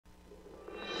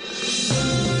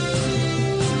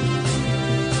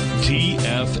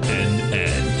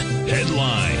TFNN.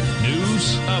 Headline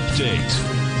News Update.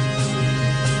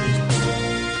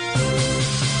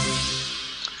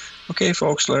 Okay,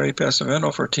 folks, Larry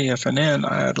Pesavento for TFNN.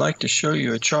 I'd like to show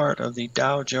you a chart of the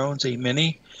Dow Jones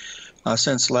E-mini.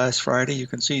 Since last Friday, you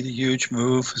can see the huge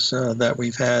moves that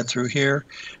we've had through here.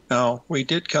 Now, we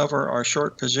did cover our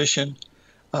short position,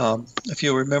 if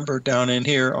you remember, down in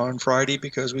here on Friday,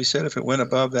 because we said if it went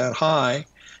above that high,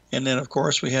 and then, of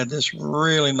course, we had this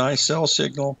really nice sell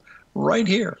signal right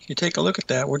here. If you take a look at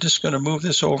that, we're just going to move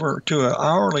this over to an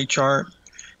hourly chart.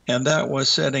 And that was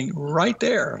setting right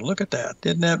there. Look at that.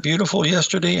 Isn't that beautiful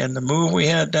yesterday? And the move we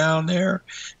had down there.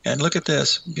 And look at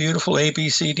this beautiful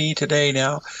ABCD today.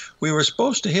 Now, we were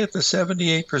supposed to hit the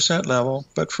 78% level,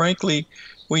 but frankly,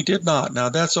 we did not. Now,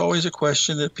 that's always a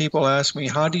question that people ask me.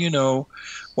 How do you know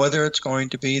whether it's going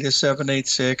to be the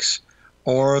 786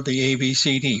 or the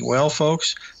ABCD? Well,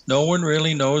 folks, no one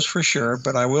really knows for sure,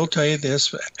 but I will tell you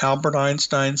this. Albert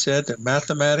Einstein said that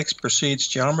mathematics precedes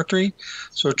geometry,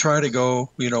 so try to go,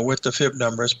 with the fib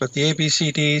numbers. But the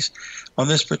ABCDs on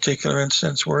this particular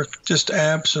instance worked just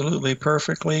absolutely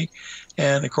perfectly,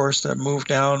 and of course the move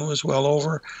down was well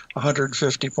over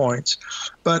 150 points.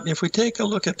 But if we take a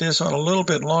look at this on a little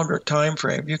bit longer time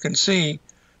frame, you can see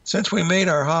since we made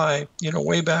our high,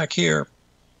 way back here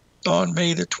on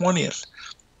May the 20th,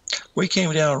 we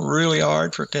came down really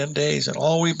hard for 10 days, and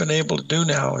all we've been able to do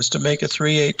now is to make a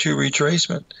 382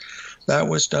 retracement. That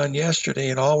was done yesterday,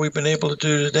 and all we've been able to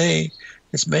do today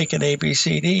is make an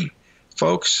ABCD.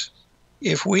 Folks,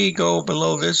 if we go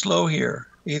below this low here,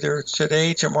 either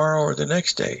today, tomorrow, or the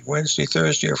next day, Wednesday,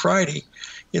 Thursday, or Friday,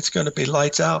 it's going to be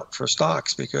lights out for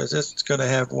stocks, because it's going to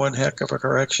have one heck of a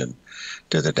correction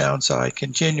to the downside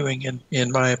continuing,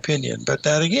 in my opinion. But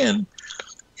that, again,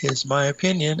 is my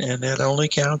opinion, and that only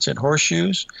counts in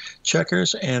horseshoes,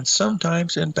 checkers, and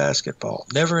sometimes in basketball,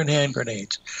 never in hand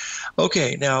grenades.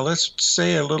 Okay, now let's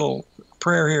say a little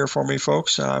prayer here for me,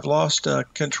 folks. I've lost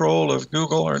control of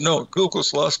Google, or no,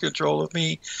 Google's lost control of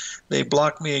me. They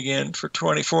blocked me again for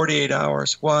 48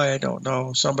 hours. Why, I don't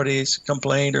know. Somebody's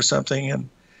complained or something, and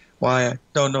why, I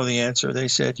don't know the answer. They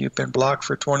said you've been blocked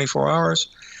for 24 hours.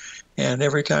 And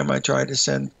every time I try to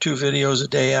send 2 videos a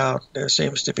day out, there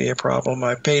seems to be a problem.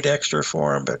 I paid extra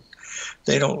for them, but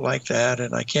they don't like that.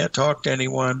 And I can't talk to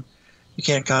anyone. You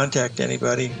can't contact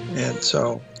anybody. And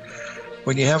so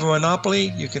when you have a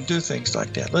monopoly, you can do things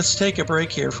like that. Let's take a break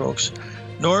here, folks.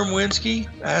 Norm Winsky,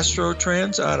 Astro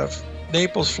Trends out of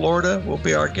Naples, Florida, will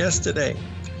be our guest today.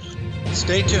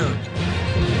 Stay tuned.